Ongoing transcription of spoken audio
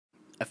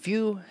A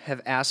few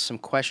have asked some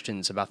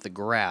questions about the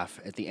graph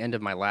at the end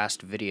of my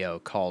last video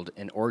called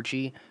An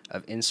Orgy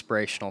of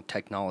Inspirational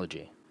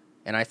Technology,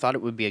 and I thought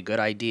it would be a good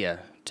idea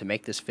to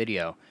make this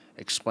video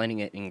explaining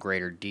it in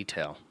greater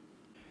detail.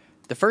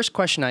 The first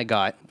question I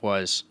got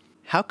was,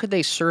 how could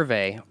they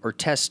survey or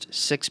test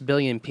 6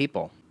 billion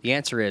people? The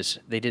answer is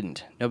they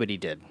didn't. Nobody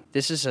did.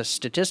 This is a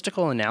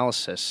statistical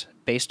analysis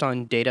based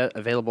on data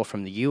available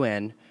from the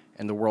UN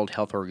and the World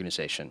Health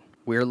Organization.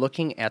 We are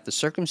looking at the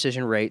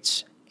circumcision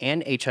rates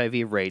and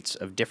HIV rates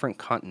of different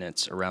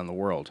continents around the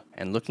world,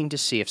 and looking to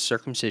see if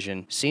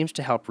circumcision seems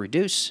to help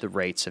reduce the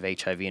rates of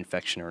HIV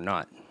infection or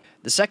not.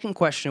 The second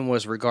question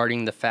was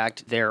regarding the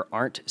fact there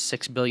aren't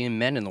 6 billion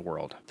men in the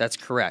world. That's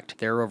correct,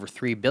 there are over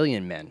 3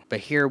 billion men,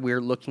 but here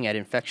we're looking at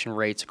infection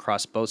rates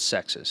across both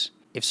sexes.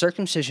 If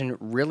circumcision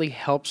really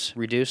helps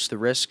reduce the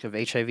risk of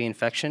HIV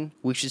infection,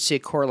 we should see a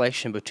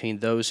correlation between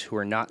those who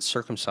are not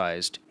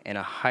circumcised and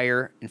a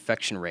higher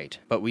infection rate,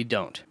 but we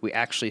don't. We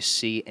actually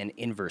see an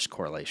inverse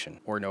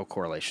correlation, or no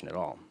correlation at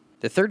all.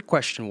 The third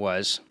question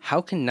was, how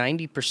can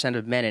 90%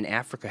 of men in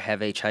Africa have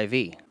HIV?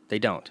 They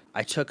don't.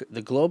 I took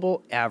the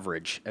global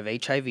average of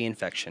HIV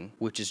infection,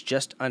 which is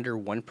just under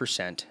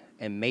 1%,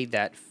 and made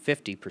that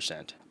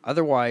 50%.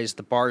 Otherwise,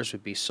 the bars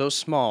would be so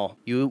small,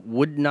 you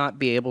would not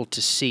be able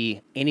to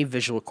see any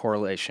visual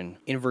correlation,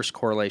 inverse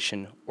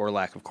correlation, or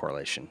lack of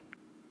correlation.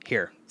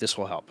 Here, this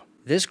will help.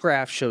 This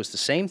graph shows the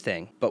same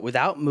thing, but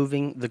without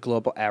moving the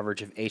global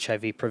average of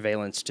HIV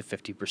prevalence to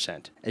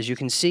 50%. As you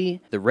can see,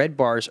 the red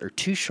bars are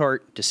too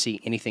short to see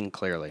anything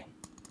clearly.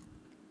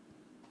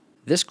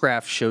 This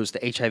graph shows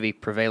the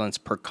HIV prevalence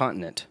per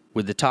continent,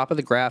 with the top of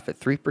the graph at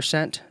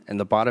 3% and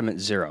the bottom at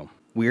 0.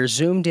 We are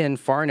zoomed in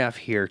far enough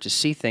here to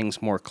see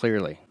things more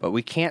clearly, but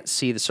we can't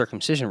see the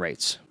circumcision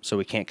rates, so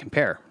we can't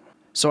compare.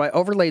 So I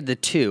overlaid the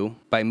two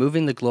by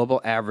moving the global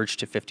average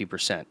to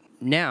 50%.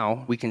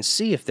 Now we can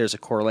see if there's a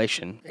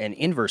correlation, an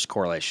inverse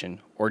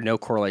correlation, or no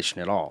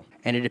correlation at all.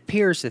 And it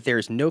appears that there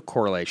is no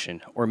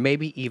correlation, or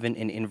maybe even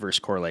an inverse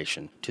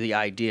correlation, to the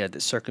idea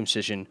that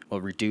circumcision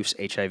will reduce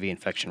HIV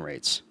infection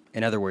rates.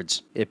 In other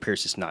words, it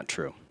appears it's not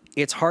true.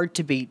 It's hard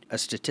to beat a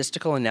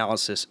statistical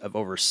analysis of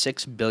over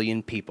 6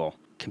 billion people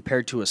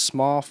compared to a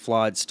small,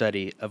 flawed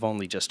study of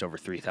only just over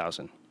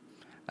 3,000.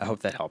 I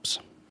hope that helps.